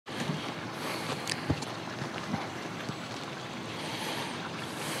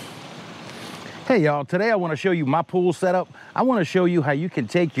Hey y'all, today I want to show you my pool setup. I want to show you how you can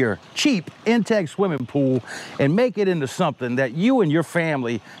take your cheap Intex swimming pool and make it into something that you and your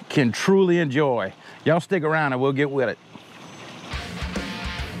family can truly enjoy. Y'all stick around and we'll get with it.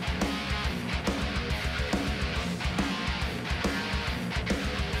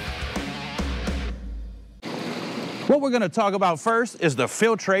 What we're going to talk about first is the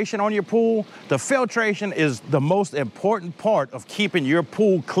filtration on your pool. The filtration is the most important part of keeping your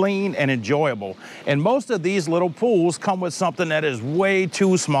pool clean and enjoyable. And most of these little pools come with something that is way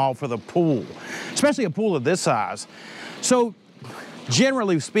too small for the pool, especially a pool of this size. So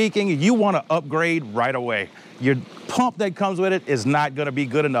generally speaking, you want to upgrade right away. Your pump that comes with it is not going to be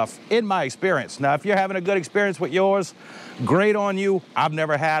good enough, in my experience. Now, if you're having a good experience with yours, great on you. I've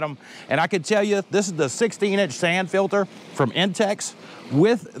never had them. And I can tell you, this is the 16-inch sand filter from Intex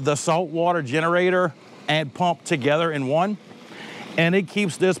with the saltwater generator and pump together in one. And it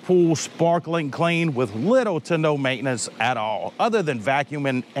keeps this pool sparkling clean with little to no maintenance at all, other than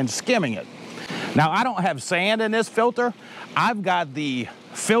vacuuming and skimming it. Now, I don't have sand in this filter. I've got the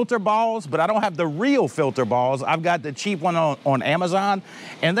filter balls, but I don't have the real filter balls. I've got the cheap one on Amazon,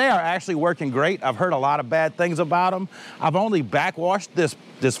 and they are actually working great. I've heard a lot of bad things about them. I've only backwashed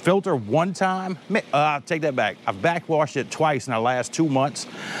this filter one time. Take that back. I've backwashed it twice in the last 2 months,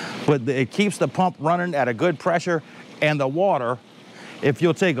 but it keeps the pump running at a good pressure, and the water, if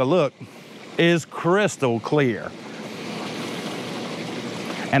you'll take a look, is crystal clear.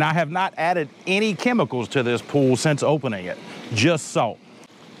 And I have not added any chemicals to this pool since opening it, just salt.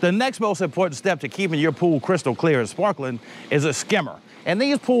 The next most important step to keeping your pool crystal clear and sparkling is a skimmer. And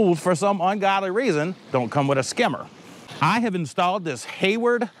these pools, for some ungodly reason, don't come with a skimmer. I have installed this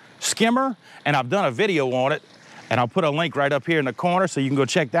Hayward Skimmer, and I've done a video on it, and I'll put a link right up here in the corner so you can go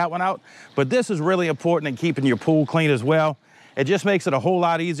check that one out. But this is really important in keeping your pool clean as well. It just makes it a whole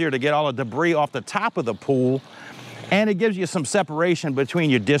lot easier to get all the debris off the top of the pool, and it gives you some separation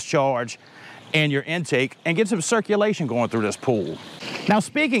between your discharge and your intake and get some circulation going through this pool. Now,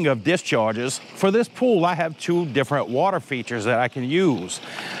 speaking of discharges, for this pool, I have two different water features that I can use.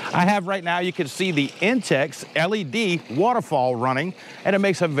 I have right now, you can see the Intex LED waterfall running, and it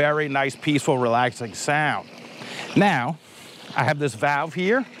makes a very nice, peaceful, relaxing sound. Now, I have this valve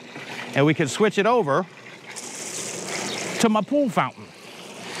here, and we can switch it over to my pool fountain.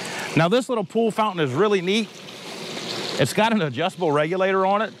 Now, this little pool fountain is really neat. It's got an adjustable regulator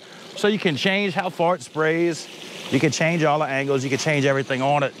on it, so you can change how far it sprays. You can change all the angles. You can change everything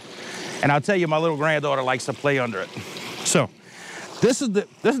on it. And I'll tell you, my little granddaughter likes to play under it. So this is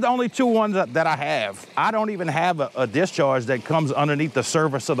the only two ones that I have. I don't even have a discharge that comes underneath the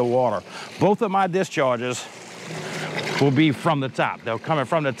surface of the water. Both of my discharges will be from the top. They're coming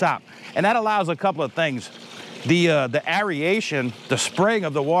from the top. And that allows a couple of things. The aeration, the spraying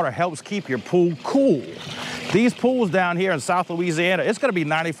of the water helps keep your pool cool. These pools down here in South Louisiana, it's gonna be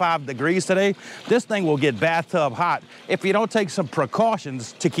 95 degrees today. This thing will get bathtub hot if you don't take some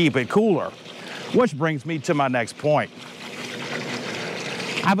precautions to keep it cooler. Which brings me to my next point.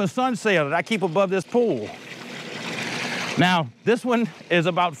 I have a sun sail that I keep above this pool. Now, this one is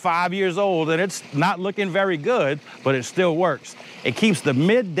about 5 years old and it's not looking very good, but it still works. It keeps the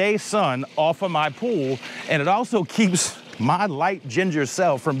midday sun off of my pool, and it also keeps my light ginger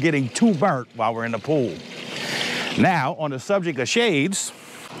self from getting too burnt while we're in the pool. Now, on the subject of shades,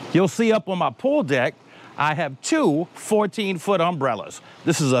 you'll see up on my pool deck, I have two 14-foot umbrellas.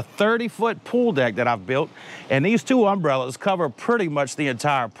 This is a 30-foot pool deck that I've built, and these two umbrellas cover pretty much the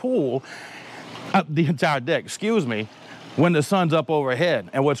entire pool, the entire deck, excuse me, when the sun's up overhead.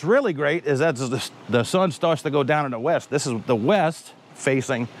 And what's really great is that the sun starts to go down in the west. This is the west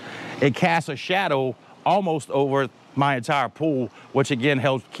facing. It casts a shadow almost over my entire pool, which again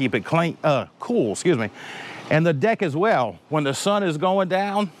helps keep it clean, cool, excuse me. And the deck as well, when the sun is going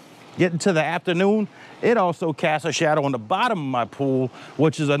down, getting to the afternoon, it also casts a shadow on the bottom of my pool,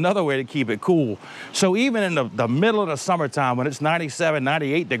 which is another way to keep it cool. So even in the middle of the summertime, when it's 97,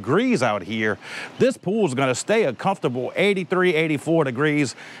 98 degrees out here, this pool is gonna stay a comfortable 83, 84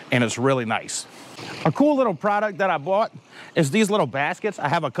 degrees, and it's really nice. A cool little product that I bought is these little baskets. I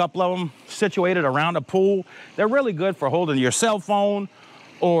have a couple of them situated around the pool. They're really good for holding your cell phone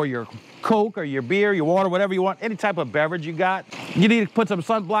or your Coke or your beer, your water, whatever you want, any type of beverage you got. You need to put some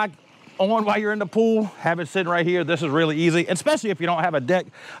sunblock on while you're in the pool, have it sitting right here. This is really easy, especially if you don't have a deck.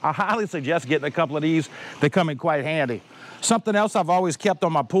 I highly suggest getting a couple of these. They come in quite handy. Something else I've always kept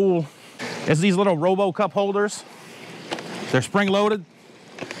on my pool is these little Robo cup holders. They're spring loaded.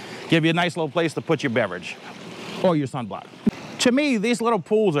 Give you a nice little place to put your beverage or your sunblock. To me, these little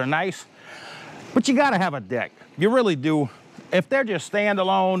pools are nice, but you gotta have a deck. You really do. If they're just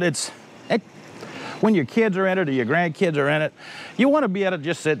standalone, when your kids are in it or your grandkids are in it, you want to be able to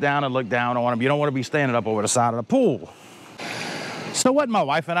just sit down and look down on them. You don't want to be standing up over the side of the pool. So what my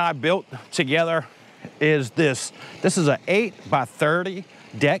wife and I built together is this. This is an 8x30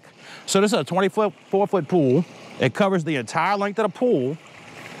 deck. So this is a 24-foot pool. It covers the entire length of the pool.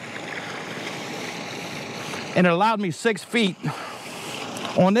 And it allowed me 6 feet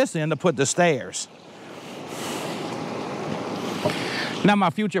on this end to put the stairs. Now my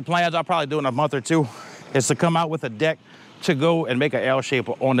future plans, I'll probably do in a month or two, is to come out with a deck to go and make an L shape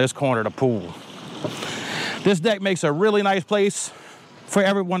on this corner of the pool. This deck makes a really nice place for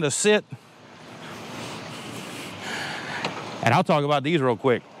everyone to sit. And I'll talk about these real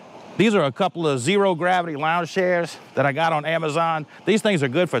quick. These are a couple of zero gravity lounge chairs that I got on Amazon. These things are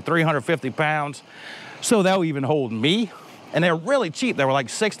good for 350 pounds. So they'll even hold me. And they're really cheap. They were like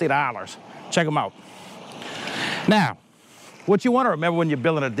 $60. Check them out. Now, what you want to remember when you're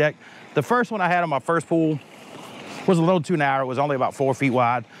building a deck, the first one I had on my first pool was a little too narrow. It was only about 4 feet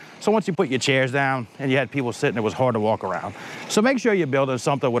wide. So once you put your chairs down and you had people sitting, it was hard to walk around. So make sure you're building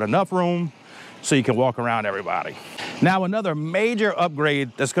something with enough room so you can walk around everybody. Now, another major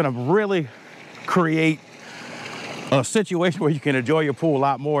upgrade that's going to really create a situation where you can enjoy your pool a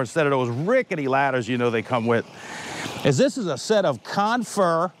lot more instead of those rickety ladders you know they come with, is this is a set of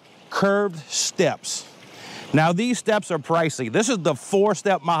Confer curved steps. Now, these steps are pricey. This is the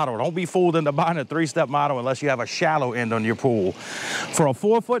 4-step model. Don't be fooled into buying a 3-step model unless you have a shallow end on your pool. For a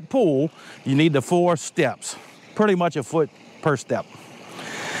 4-foot pool, you need the 4 steps, pretty much a foot per step.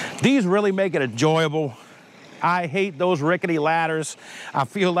 These really make it enjoyable. I hate those rickety ladders. I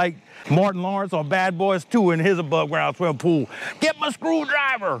feel like Martin Lawrence on Bad Boys 2 in his above ground swim pool. Get my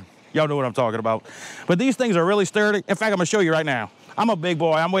screwdriver. Y'all know what I'm talking about. But these things are really sturdy. In fact, I'm gonna show you right now. I'm a big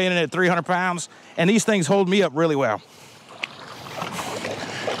boy. I'm weighing in at 300 pounds, and these things hold me up really well.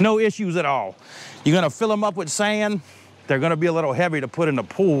 No issues at all. You're gonna fill them up with sand. They're gonna be a little heavy to put in the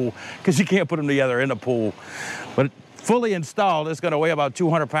pool because you can't put them together in the pool. But fully installed, it's gonna weigh about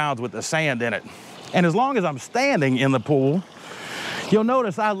 200 pounds with the sand in it. And as long as I'm standing in the pool, you'll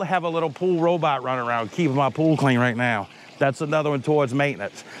notice I have a little pool robot running around keeping my pool clean right now. That's another one towards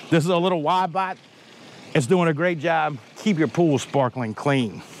maintenance. This is a little Wybot. It's doing a great job. Keep your pool sparkling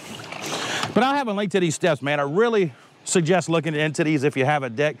clean. But I'll have a link to these steps, man. I really suggest looking into these if you have a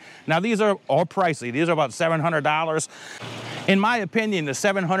deck. Now, these are all pricey. These are about $700. In my opinion, the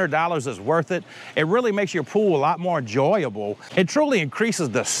 $700 is worth it. It really makes your pool a lot more enjoyable. It truly increases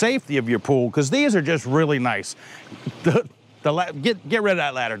the safety of your pool because these are just really nice. Get rid of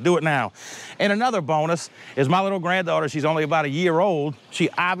that ladder, do it now. And another bonus is my little granddaughter, she's only about a year old. She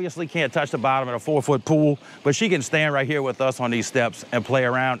obviously can't touch the bottom of a 4-foot pool, but she can stand right here with us on these steps and play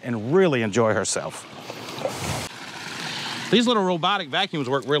around and really enjoy herself. These little robotic vacuums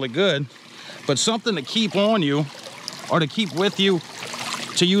work really good, but something to keep on you or to keep with you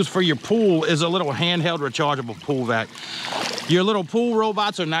to use for your pool is a little handheld rechargeable pool vac. Your little pool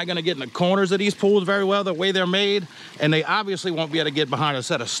robots are not gonna get in the corners of these pools very well the way they're made, and they obviously won't be able to get behind a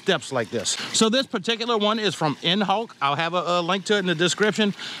set of steps like this. So this particular one is from Enhulk. I'll have a link to it in the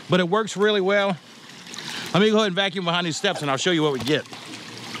description, but it works really well. Let me go ahead and vacuum behind these steps and I'll show you what we get.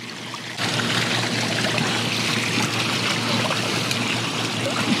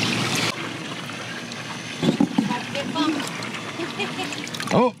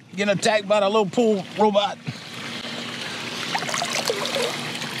 Oh, getting attacked by the little pool robot.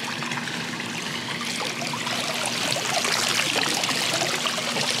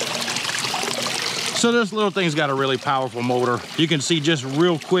 So this little thing's got a really powerful motor. You can see just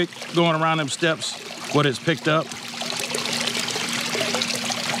real quick going around them steps what it's picked up.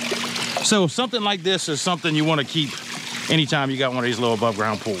 So something like this is something you want to keep anytime you got one of these little above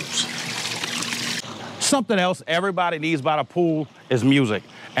ground pools. Something else everybody needs by the pool is music.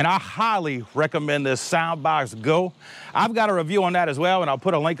 And I highly recommend this Soundboks Go. I've got a review on that as well, and I'll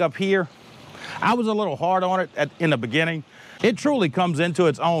put a link up here. I was a little hard on it in the beginning. It truly comes into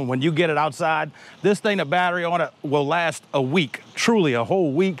its own when you get it outside. This thing, the battery on it will last a week, truly a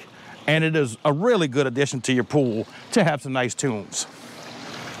whole week. And it is a really good addition to your pool to have some nice tunes.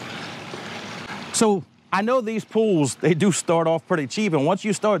 So I know these pools, they do start off pretty cheap, and once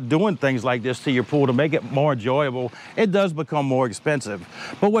you start doing things like this to your pool to make it more enjoyable, it does become more expensive.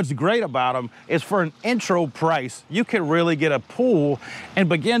 But what's great about them is for an intro price, you can really get a pool and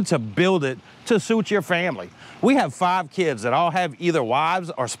begin to build it to suit your family. We have 5 kids that all have either wives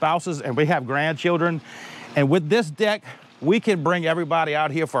or spouses, and we have grandchildren. And with this deck, we can bring everybody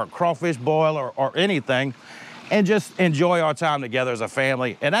out here for a crawfish boil or anything, and just enjoy our time together as a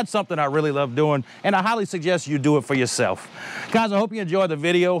family. And that's something I really love doing, and I highly suggest you do it for yourself. Guys, I hope you enjoyed the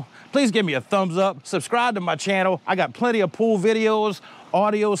video. Please give me a thumbs up, subscribe to my channel. I got plenty of pool videos,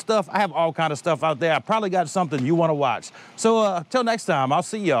 audio stuff. I have all kind of stuff out there. I probably got something you want to watch. So till next time, I'll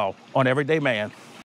see y'all on Everyday Man.